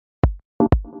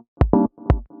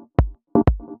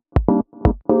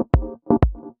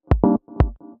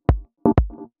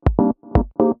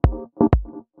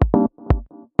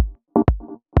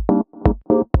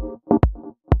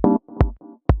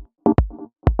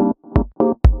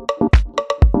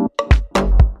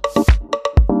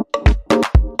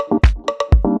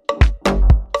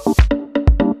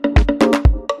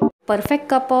Perfect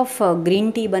cup of green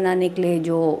tea बनाने के लिए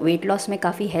जो वेट लॉस में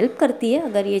काफ़ी हेल्प करती है।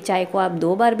 अगर ये चाय को आप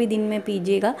 2 बार भी दिन में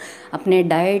पीजिएगा, अपने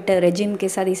डाइट रेजिम के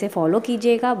साथ इसे फॉलो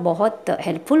कीजिएगा, बहुत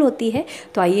हेल्पफुल होती है।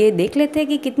 तो आइए देख लेते हैं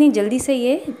कि कितनी जल्दी से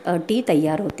ये टी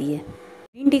तैयार होती है।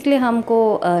 ग्रीन टी के लिए हमको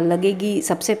लगेगी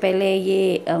सबसे पहले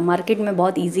ये मार्केट में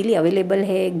बहुत इजीली अवेलेबल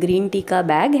है ग्रीन टी का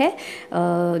बैग है,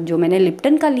 जो मैंने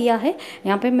लिप्टन का लिया है।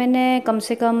 यहाँ पे मैंने कम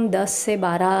से कम 10 से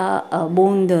 12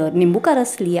 बूंद नींबू का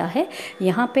रस लिया है।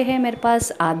 यहाँ पे है मेरे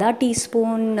पास आधा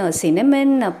टीस्पून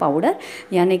सिनेमन पाउडर,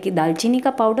 यानी कि दालचीनी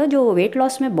का पाउडर, जो वेट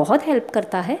लॉस में बहुत हेल्प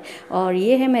करता है। और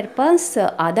ये है मेरे पास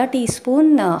आधा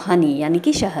टीस्पून हनी, यानी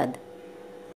कि शहद।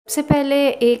 सबसे पहले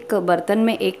एक बर्तन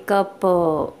में 1 कप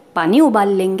पानी उबाल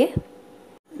लेंगे।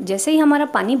 जैसे ही हमारा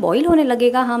पानी बॉईल होने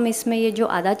लगेगा, हम इसमें ये जो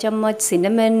आधा चम्मच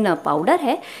सिनेमन पाउडर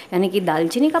है, यानी कि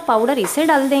दालचीनी का पाउडर, इसे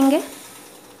डाल देंगे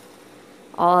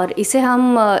और इसे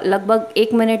हम लगभग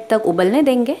 1 मिनट तक उबलने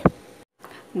देंगे।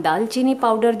 दालचीनी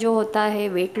पाउडर जो होता है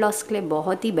वेट लॉस के लिए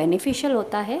बहुत ही बेनिफिशियल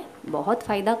होता है, बहुत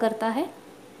फ़ायदा करता है।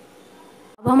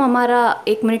 अब हम हमारा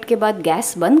 1 मिनट के बाद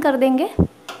गैस बंद कर देंगे।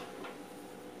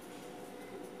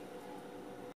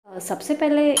 सबसे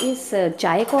पहले इस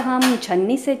चाय को हम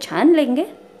छन्नी से छान लेंगे।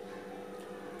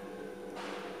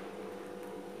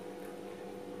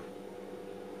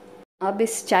 अब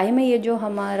इस चाय में ये जो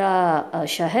हमारा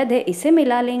शहद है इसे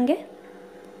मिला लेंगे।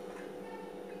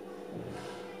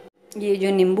 ये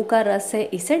जो नींबू का रस है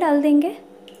इसे डाल देंगे।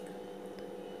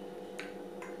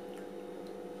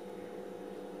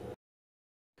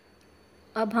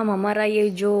 अब हम हमारा ये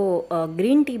जो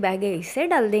ग्रीन टी बैग है इसे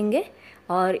डाल देंगे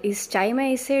और इस चाय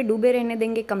में इसे डूबे रहने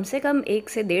देंगे कम से कम 1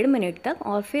 से 1.5 मिनट तक,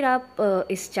 और फिर आप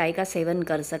इस चाय का सेवन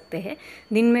कर सकते हैं।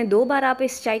 दिन में 2 बार आप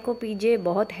इस चाय को पीजिए,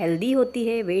 बहुत हेल्दी होती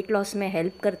है, वेट लॉस में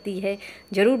हेल्प करती है।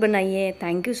 ज़रूर बनाइए।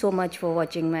 Thank you so much for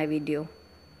watching my video.